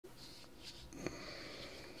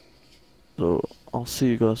So I'll see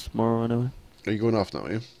you guys tomorrow anyway. Are you going off now,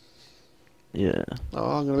 are you? Yeah,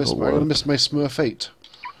 Oh, I'm gonna Gotta miss my Smurf 8.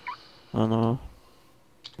 I know.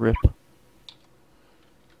 Rip.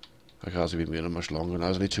 I can't see me being on much longer now.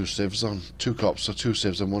 There's only 2 civs on. 2 cops, so 2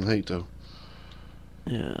 civs and 1 hate though.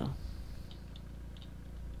 Yeah.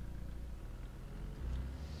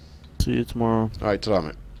 See you tomorrow. Alright, ta-ra,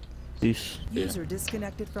 mate. Peace. User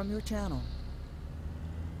disconnected from your channel.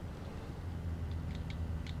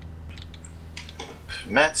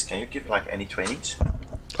 Matt, can you give like any trainings?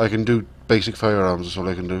 I can do basic firearms, that's all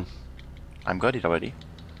I can do. I'm got it already.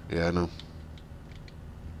 Yeah, I know.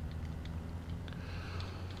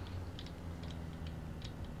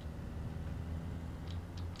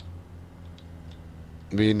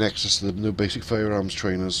 Me and Nexus are the new basic firearms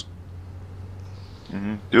trainers.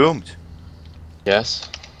 Doomed. Yes,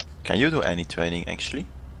 Can you do any training actually?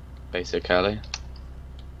 basically.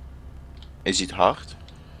 Is it hard?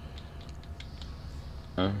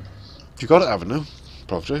 You got it, haven't you,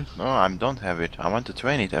 Prof J? No, I don't have it. I want to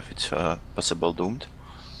train it if it's possible doomed.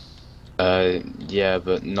 Yeah,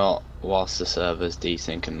 but not whilst the server's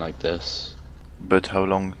desyncing like this. But how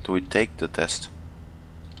long do it take the test?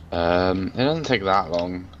 It doesn't take that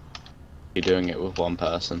long. You're doing it with one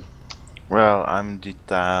person. Well, I'm did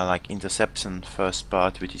like interception first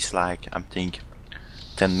part, which is like I think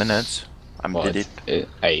 10 minutes. Well, Did it.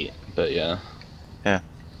 8, but yeah.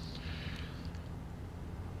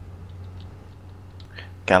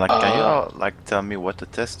 Can you like tell me what the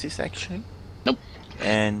test is actually? Nope.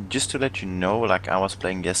 And just to let you know, like I was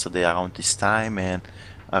playing yesterday around this time, and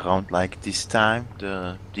around like this time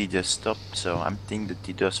the DDoS stopped. So I'm thinking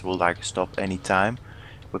the DDoS will like stop any time,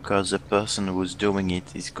 because the person who's doing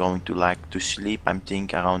it is going to like to sleep. I'm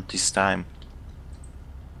thinking around this time.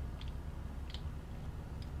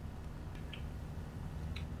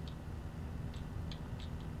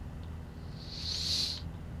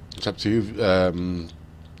 It's up to you,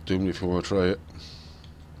 Doom, if you want to try it.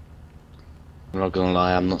 I'm not gonna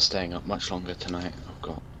lie, I'm not staying up much longer tonight. I've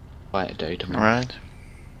got quite a day tomorrow. Alright.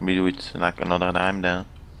 We do it like another time then.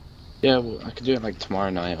 Yeah, well, I could do it like tomorrow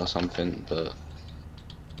night or something, but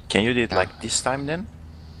Can you do it like this time then?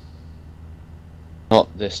 not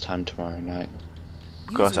this time tomorrow night.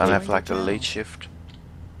 Because User I joined have your like a channel. late shift.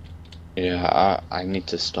 Yeah, I need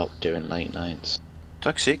to stop doing late nights.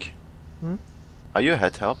 Toxic? Hmm? Are you a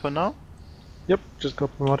head helper now? Yep, just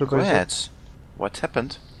got promoted Go by ahead. What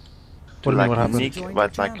happened? What do you mean, what happened? Nick, Joined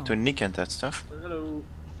what your like channel. to Nick and that stuff? Hello.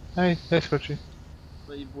 Hey, Scratchy.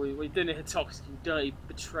 What you doing here, Toxic, you dirty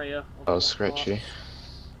betrayer? Oh, Scratchy.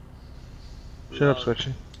 Shut up,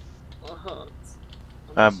 Scratchy.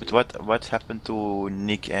 But what happened to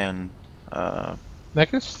Nick and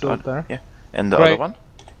Nekus, still there. yeah, and the Great. other one?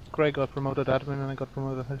 Craig got promoted admin and I got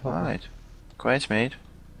promoted head helper. Right. Great, mate.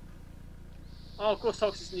 Oh, of course,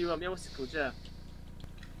 Toxic's new, yeah, what's it called, yeah.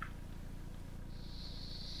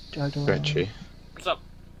 Scratchy. What's up?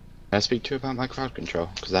 Can I speak to you about my crowd control?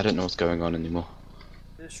 Because I don't know what's going on anymore.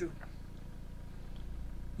 Yeah, sure.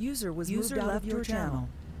 User was moved out of your channel.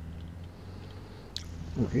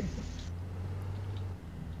 Okay.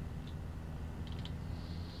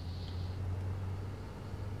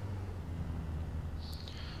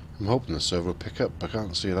 I'm hoping the server will pick up, but I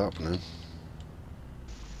can't see it happening.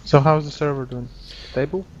 So how's the server doing?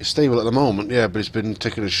 Stable? It's stable at the moment, yeah, but it's been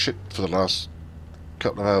taking a shit for the last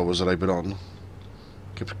couple of hours that I've been on.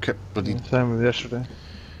 Kept bloody... Same with yesterday.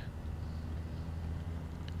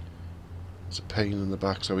 It's a pain in the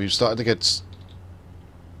back. So we started to get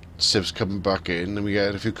civs coming back in, and we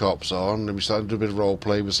get a few cops on, and we started to do a bit of role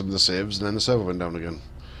play with some of the civs, and then the server went down again.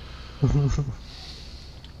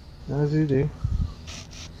 As you do.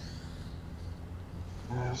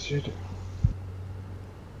 As you do.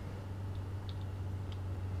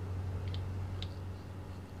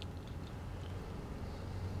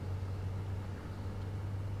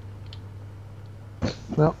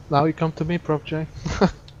 Well, now you come to me, Prof J.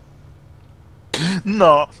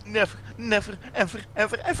 No, never, never, ever,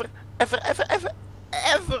 ever, ever, ever, ever, ever,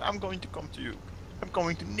 ever. I'm going to come to you. I'm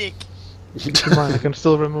going to Nick. Come on, I can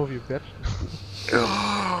still remove you, bitch.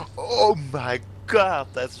 Oh my god,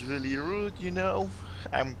 that's really rude, you know.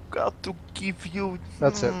 I'm got to give you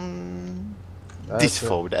That's it. this That's it.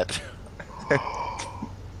 for that.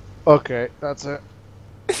 Okay, that's it.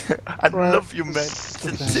 I Well, love you, man.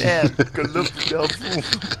 Damn, I love you.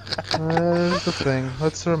 That's the thing.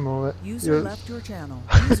 Let's remove it. User You're- left your channel.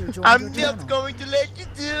 User joined I'm your not channel. going to let you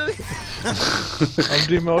do it. I'm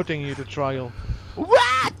demoting you to trial.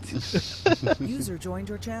 What? User joined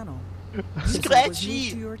your channel. User was moved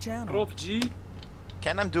Scratchy. to your channel. Prof G,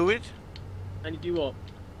 Can I do it? and you do what?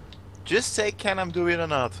 Just say can I do it or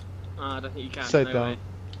not. I don't think you can. Say no down. way.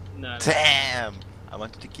 No. Damn! I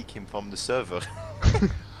wanted to kick him from the server.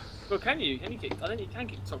 Well, can you? Can you kick? I don't think you can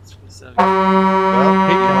kick Toxic from the server. Well,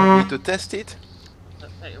 Hey, you want me to test it?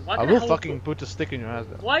 Hey, why I can will a helper- fucking put a stick in your ass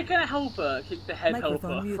though. Why can a helper kick the head Microphone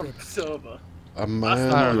helper from muted. the server? A I man,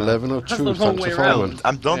 don't know. 11 That's the 02, wrong thanks way for around. following.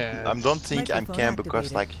 I don't Yeah, think I Microphone can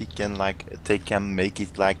because activated. like he can like they can make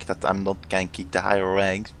it like that I'm not can kick the higher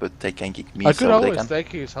ranks, but they can kick me. I could so they always can. take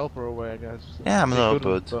his helper away, I guess. Yeah, I'm They not,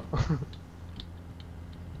 couldn't,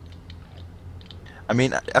 I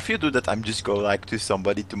mean, if you do that, I'm just go like to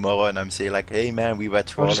somebody tomorrow and I'm say like, hey man, we were I'll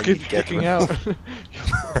trolling. just keep you get kicking one." out.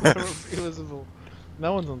 You're invisible.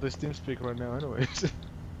 No one's on this TeamSpeak right now, anyways.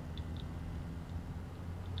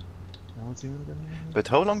 No one's even gonna. But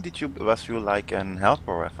how long was you like an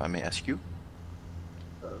helper, if I may ask you?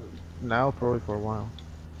 Now, probably for a while.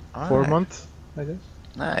 4 Alright, months, I guess.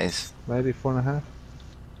 Nice. Maybe 4.5.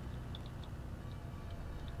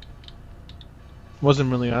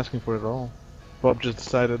 Wasn't really asking for it at all. Bob just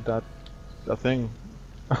decided that a thing.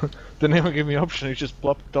 Didn't even give me an option, he just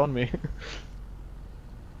plopped on me.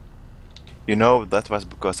 You know that was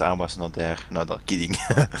because I was not there. No, not kidding.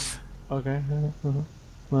 Okay.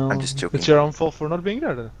 Well, just joking. it's your own fault for not being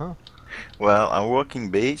there then, huh? Well, I'm working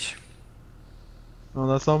beige. Well,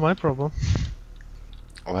 that's not my problem.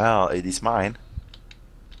 Well, it is mine.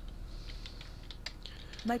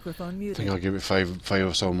 Microphone I muted. think I'll give it five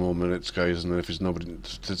or so more minutes, guys, and then if it's nobody,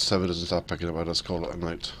 if the server doesn't start picking up, I'll just call it a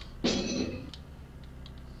night.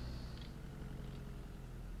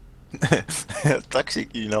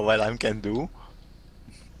 Toxic, you know what I can do?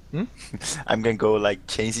 Hmm? I'm gonna go like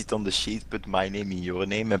change it on the sheet, put my name in your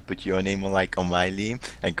name and put your name on like on my name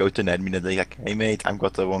and go to an admin and be like, hey mate, I've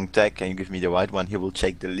got the wrong tag, can you give me the right one? He will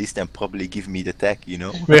check the list and probably give me the tag, you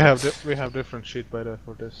know? we have different sheet by the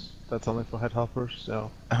for this. That's only for head helpers,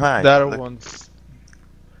 so Right, the other look, ones.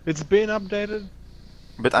 It's been updated.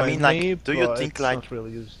 but I by mean like, me, do you but think it's like, not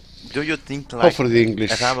really used? do you think like, Hopefully the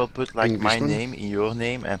English. if I will put like my Englishman. name in your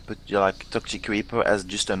name and put like Toxic Reaper as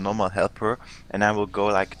just a normal helper and I will go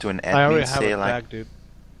like to an I already admin have say a like, tag, dude.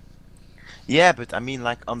 yeah, but I mean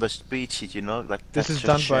like on the spreadsheet, you know, like This that's is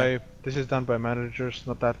done just, by managers,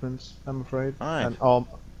 not admins. I'm afraid, Alright. and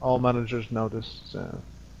all managers know this. So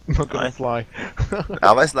not gonna Right. fly.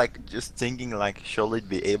 I was like just thinking like, shall it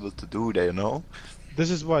be able to do that, you know?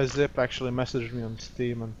 This is why Zip actually messaged me on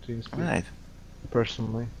Steam and TeamSpeak Right.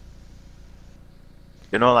 personally.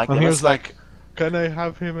 You know, like And it he was was like, "Can I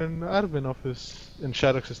have him in admin office in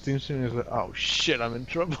Shadow's TeamSpeak?" And he was like, "Oh shit, I'm in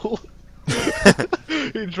trouble."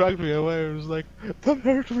 He dragged me away. He was like, "Don't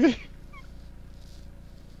hurt me."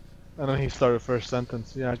 And then he started first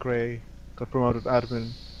sentence. Yeah, Gray got promoted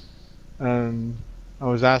admin, and I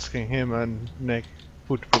was asking him and Nick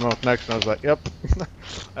who to promote next, and I was like, "Yep,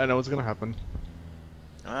 I know what's gonna happen."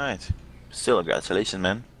 Alright. Still, congratulations,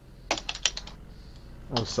 man.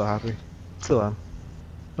 I was so happy. Still am.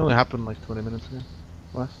 It only happened like 20 minutes ago.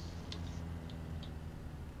 Less.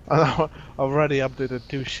 I've already updated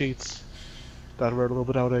 2 sheets that were a little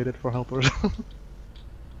bit outdated for helpers.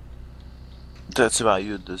 That's why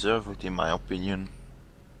you deserve it, in my opinion.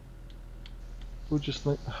 Who just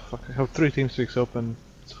like fuck? I have 3 TeamSpeaks open.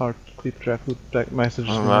 It's hard to keep track of messages.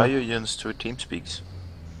 Why now. are you using 2 TeamSpeaks?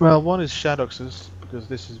 Well, one is Shadox's because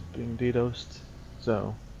this is being DDoSed,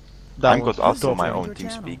 so. That I've one's got also fucked my up. own Your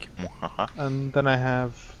channel. TeamSpeak. And then I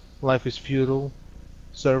have Life is Feudal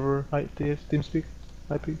server TeamSpeak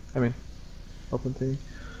IP. I mean, open thing,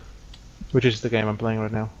 which is the game I'm playing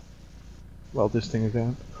right now. Well, this thing is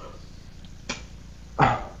out.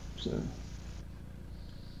 So.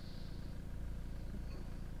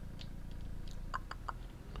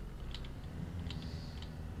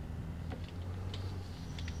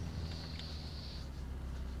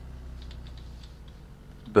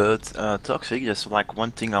 But Toxic, there's like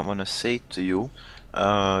one thing I wanna say to you.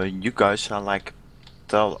 You guys are like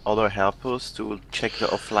tell other helpers to check the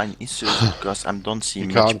offline issues because I don't see You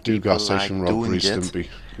much can't do people gas station like doing robberies, it. Stimpy.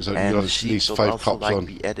 Because you've And got at she least should 5 also cops like on.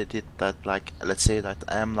 be edited that like let's say that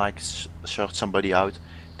I'm like short somebody out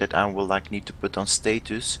that I will like need to put on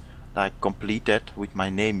status like complete that with my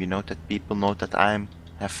name, you know, that people know that I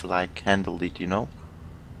have like handled it, you know.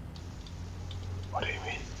 What do you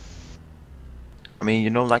mean? I mean, you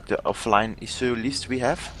know, like the offline issue list we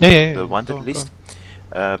have, Yeah. the wanted go on, list.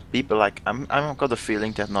 People like I'm got a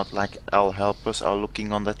feeling that not like all helpers are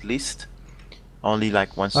looking on that list. Only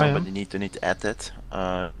like when I am. somebody need to add that.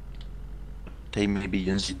 They maybe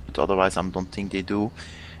use it, but otherwise I don't think they do.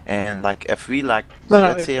 And like if we like,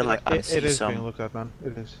 let's say like I see it is some, being looked at, man.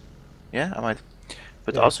 It is. yeah, I might.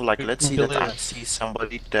 But Yeah, also like it- let's see until that I later. see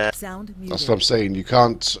somebody that Sound muted. That's what I'm saying. You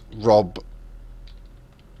can't rob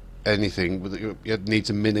anything, you need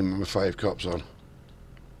a minimum of 5 cops on.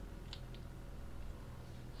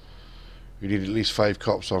 You need at least 5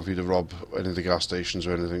 cops on for you to rob any of the gas stations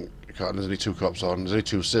or anything. You can't, there's only 2 cops on, there's only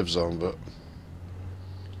 2 civs on, but...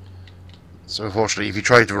 So unfortunately, if you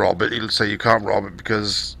try to rob it, it'll say you can't rob it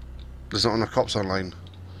because there's not enough cops online.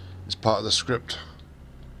 It's part of the script.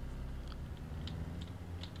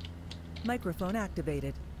 Microphone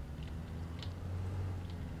activated.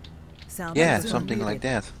 Sound Yeah, resumed. something Muted. like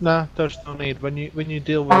that. Nah, there's no need. When you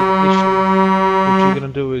deal with an issue, what you're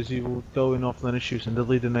gonna do is you will go in offline issues and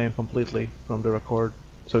delete the name completely from the record,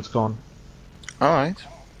 so it's gone. Alright.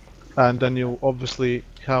 And then you'll obviously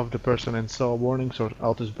have the person install warnings or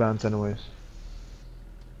Altus bans anyways.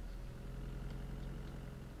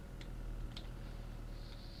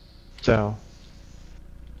 So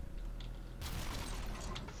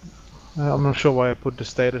I'm not sure why I put the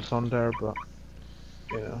status on there, but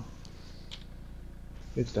you know,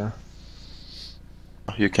 it's there.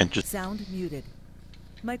 You can just... Sound muted.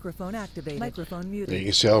 Microphone activated. Microphone Yeah, you muted.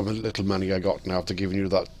 can see how little money I got now after giving you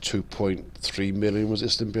that 2.3 million, was it,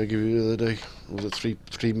 Stimpy, I gave you the other day? Or was it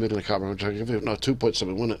 3 million? I can't remember. I gave you. No, 2 point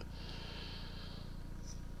something, wasn't it?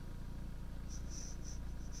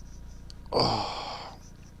 Oh.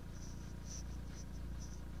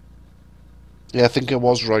 Yeah, I think I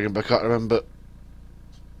was Ryan, but I can't remember.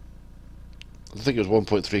 I think it was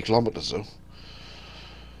 1.3 kilometres though.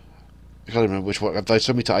 I can't remember which one. I died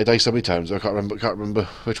so many times. I can't remember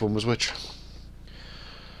which one was which.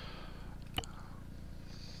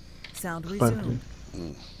 Sound resumed.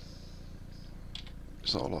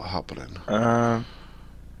 There's not a lot happening.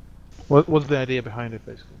 What's the idea behind it,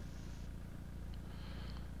 basically?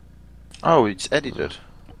 Oh, it's edited.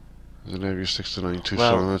 There's an Area 69 Tucson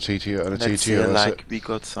Well, and a TTO and a Let's say TTO. like we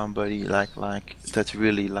got somebody like that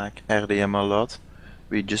really like RDM a lot.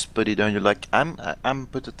 We just put it on you like I'm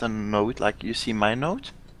put it on a note, like you see my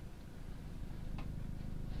note.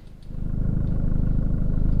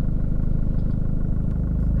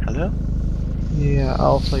 Hello? Yeah,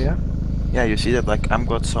 Alpha, yeah. Yeah, you see that like I'm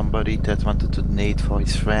got somebody that wanted to donate for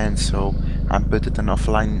his friends, so I'm put it an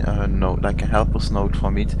offline note, like a helper's note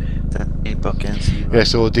from it that people can see. Yeah,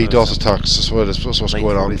 so DDoS attacks, that's what's like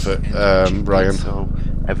going on voice for and Ryan. So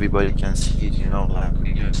everybody can see it, you know, like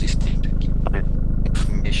we use this thing to keep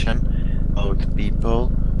information about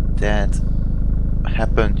people that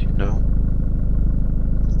happened, you know.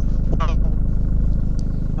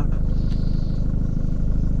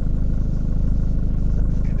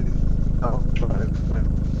 I'll try to explain.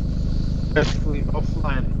 Basically,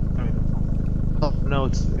 offline, I mean, off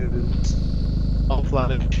notes is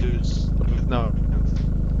offline issues with no.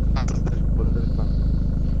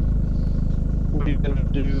 What you're gonna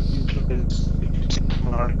do usually is if you take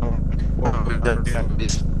an article or you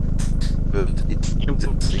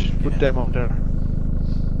put them on there.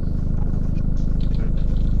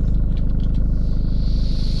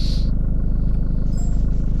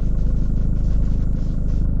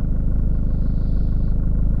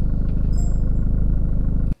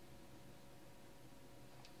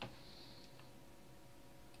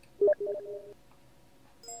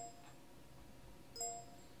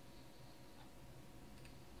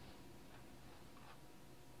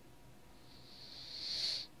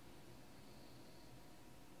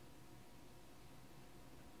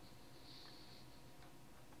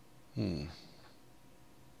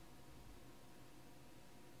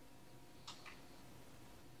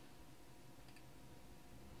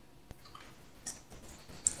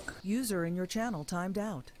 User in your channel timed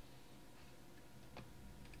out.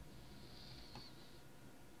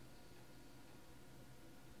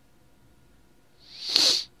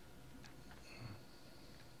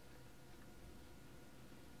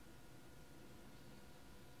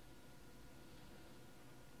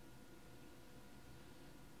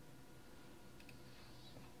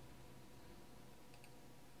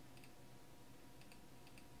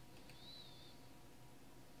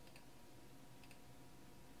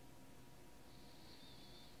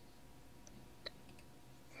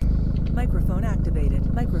 Microphone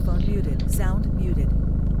activated. Microphone muted. Sound muted.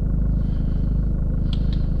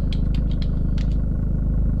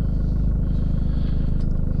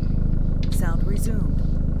 Sound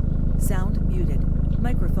resumed. Sound muted.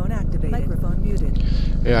 Microphone activated. Microphone muted.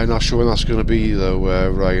 Yeah, I'm not sure when that's going to be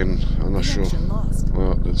though, Ryan. I'm not sure. Connection lost.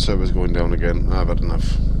 Well, the server's going down again. I've had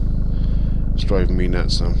enough. It's driving me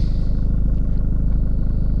nuts now.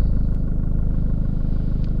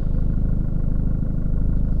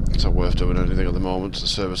 It's not worth doing anything at the moment. The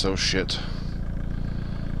server's so shit.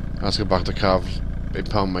 I have to go back to Cav,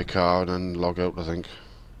 impound my car and then log out, I think.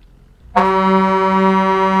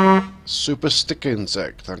 Super Stick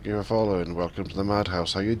Insect, thank you for following. Welcome to the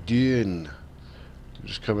Madhouse. How you doing? You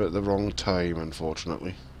just come at the wrong time,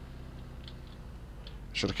 unfortunately.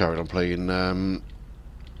 Should have carried on playing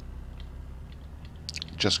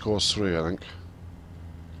Just Cause 3, I think.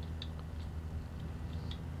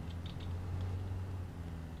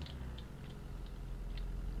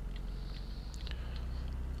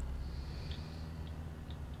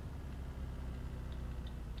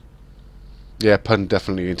 Yeah, pun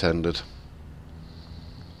definitely intended.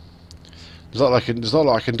 There's not like there's not a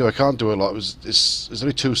lot I can do. I can't do a lot. There's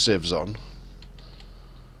only 2 civs on.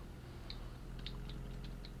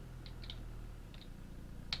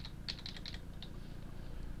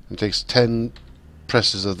 It takes 10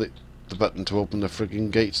 presses of the button to open the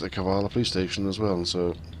frigging gates at the Kavala police station as well.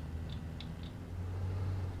 So.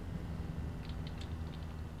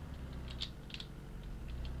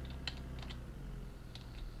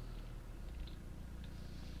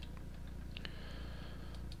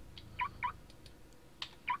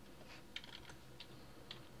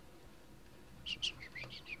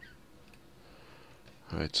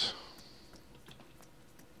 Right.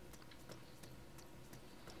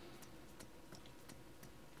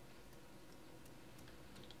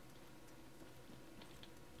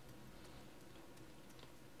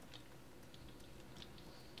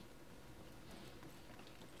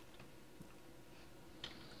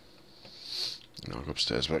 I'll go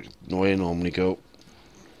upstairs back the way I normally go.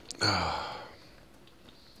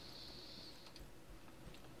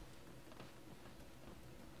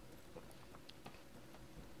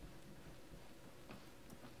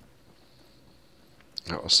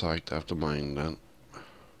 Out of sight, out of mind then.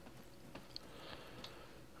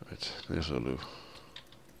 Right, there's a loo.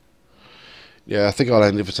 Yeah, I think I'll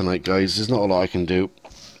end it for tonight, guys. There's not a lot I can do.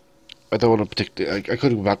 I don't want to particularly... I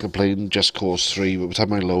could go back and play Just Cause 3, but by the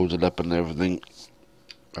time I loaded up and everything,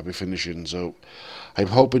 I'll be finishing. So, I'm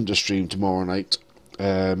hoping to stream tomorrow night.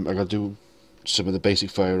 I'm going to do some of the basic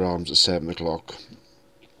firearms at 7 o'clock.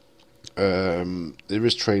 There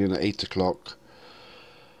is training at 8 o'clock.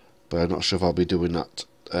 But I'm not sure if I'll be doing that.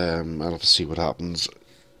 I'll have to see what happens.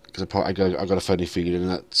 Because I got a funny feeling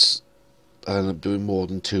that I'll end up doing more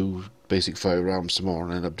than 2 basic firearms tomorrow,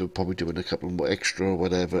 and end up probably doing a couple more extra or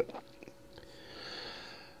whatever.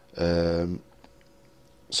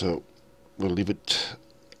 So we'll leave it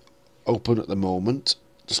open at the moment.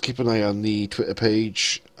 Just keep an eye on the Twitter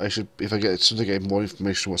page. As soon as I get more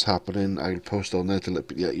information on what's happening, I'll post on there to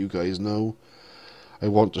let you guys know. I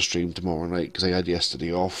want to stream tomorrow night because I had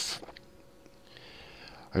yesterday off.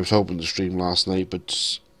 I was hoping to stream last night,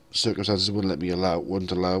 but circumstances wouldn't let me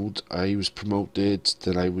weren't allowed. I was promoted,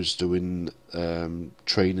 then I was doing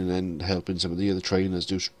training and helping some of the other trainers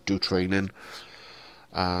do training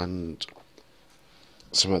and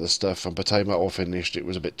some other stuff. And by the time I all finished, it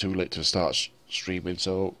was a bit too late to start streaming,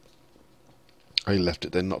 so I left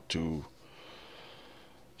it then not to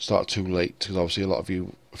start too late, because obviously a lot of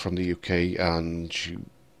you are from the UK and you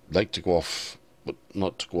like to go off, but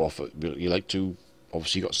not to go off, you like to,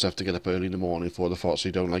 obviously you got stuff to get up early in the morning for the fort, so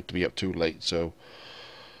you don't like to be up too late. So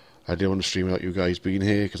I didn't want to stream without you guys being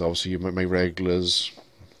here, because obviously you're my regulars,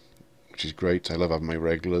 which is great. I love having my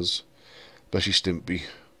regulars, especially Stimpy.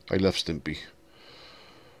 I love Stimpy.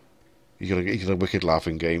 You got a wicked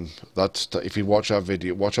laughing game. If you watch our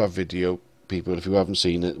video, people, if you haven't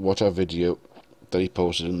seen it, watch our video that he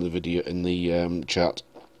posted in the chat.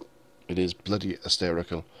 It is bloody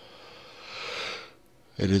hysterical.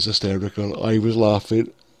 It is hysterical. I was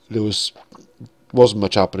laughing. There wasn't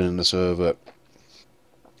much happening in the server.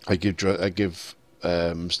 I give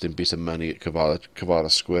Stimpy some money at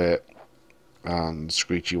Kavala Square, and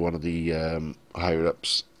Screechy, one of the higher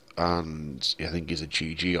ups, and I think he's a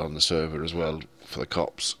GG on the server as well for the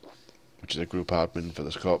cops, which is a group admin for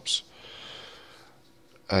the cops.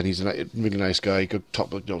 And he's a really nice guy, good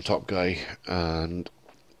top guy, and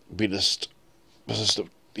he was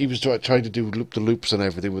trying to do the loops and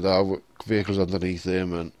everything with our vehicles underneath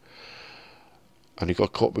him, and he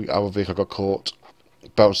got caught. Our vehicle got caught,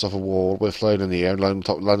 bounced off a wall, we're flying in the air, landed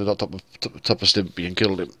on top of Stimpy and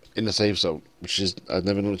killed him in the safe zone, which is, I've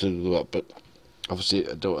never known to do that, but obviously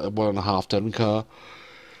a 1.5 ton car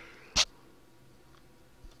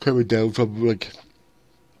coming down from like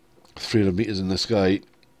 300 meters in the sky,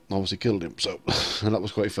 obviously killed him. So and that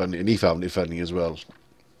was quite funny, and he found it funny as well.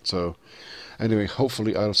 So anyway,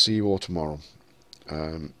 hopefully I'll see you all tomorrow.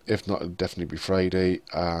 If not, it'll definitely be Friday,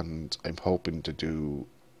 and I'm hoping to do,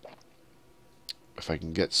 if I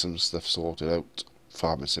can get some stuff sorted out,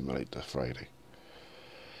 Farming Simulator Friday.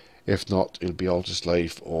 If not, it'll be Altis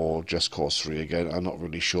Life or Just Cause 3 again. I'm not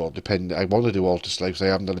really sure. I want to do Altis Life because I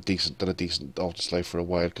haven't done a decent Altis Life for a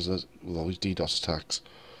while because with all these DDoS attacks.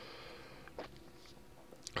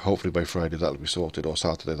 Hopefully by Friday that'll be sorted, or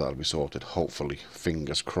Saturday that'll be sorted. Hopefully,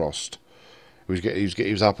 fingers crossed.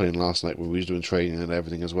 It was happening last night when we was doing training and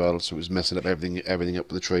everything as well, so it was messing up everything up with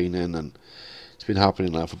the training, and it's been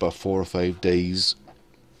happening now for about 4 or 5 days.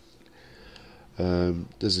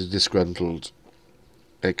 There's a disgruntled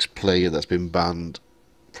ex-player that's been banned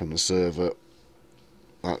from the server.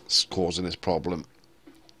 That's causing this problem,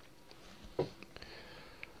 and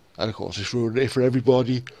of course it's ruining it for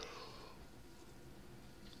everybody.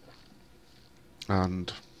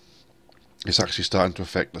 And it's actually starting to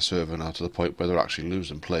affect the server now to the point where they're actually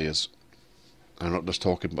losing players. I'm not just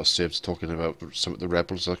talking about Civs, talking about some of the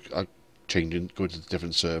rebels are changing, going to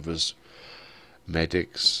different servers.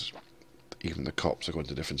 Medics, even the cops are going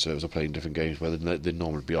to different servers, are playing different games where they'd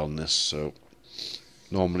normally be on this. So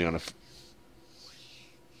normally on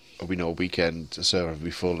a weekend, the server would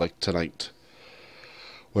be full, like tonight,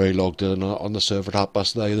 where he logged in on the server at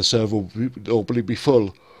 9:30, the server would normally be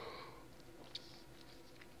full.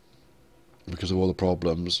 Because of all the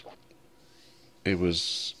problems, it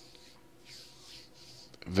was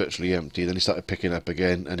virtually empty. Then he started picking up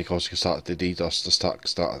again, and of course he started the DDoS to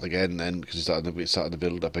start again. Then because he started the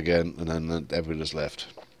build up again, and then everyone just left.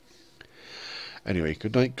 Anyway,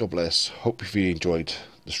 good night. God bless. Hope you enjoyed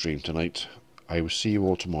the stream tonight. I will see you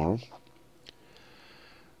all tomorrow.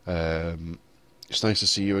 It's nice to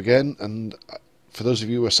see you again, and for those of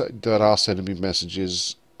you that are sending me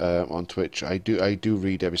messages on Twitch, I do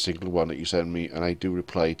read every single one that you send me, and I do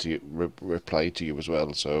reply to you as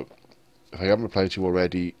well. So if I haven't replied to you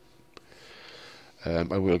already,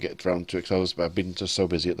 I will get around to it because I've been just so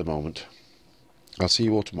busy at the moment. I'll see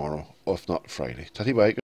you all tomorrow, or if not Friday. Tatty bye.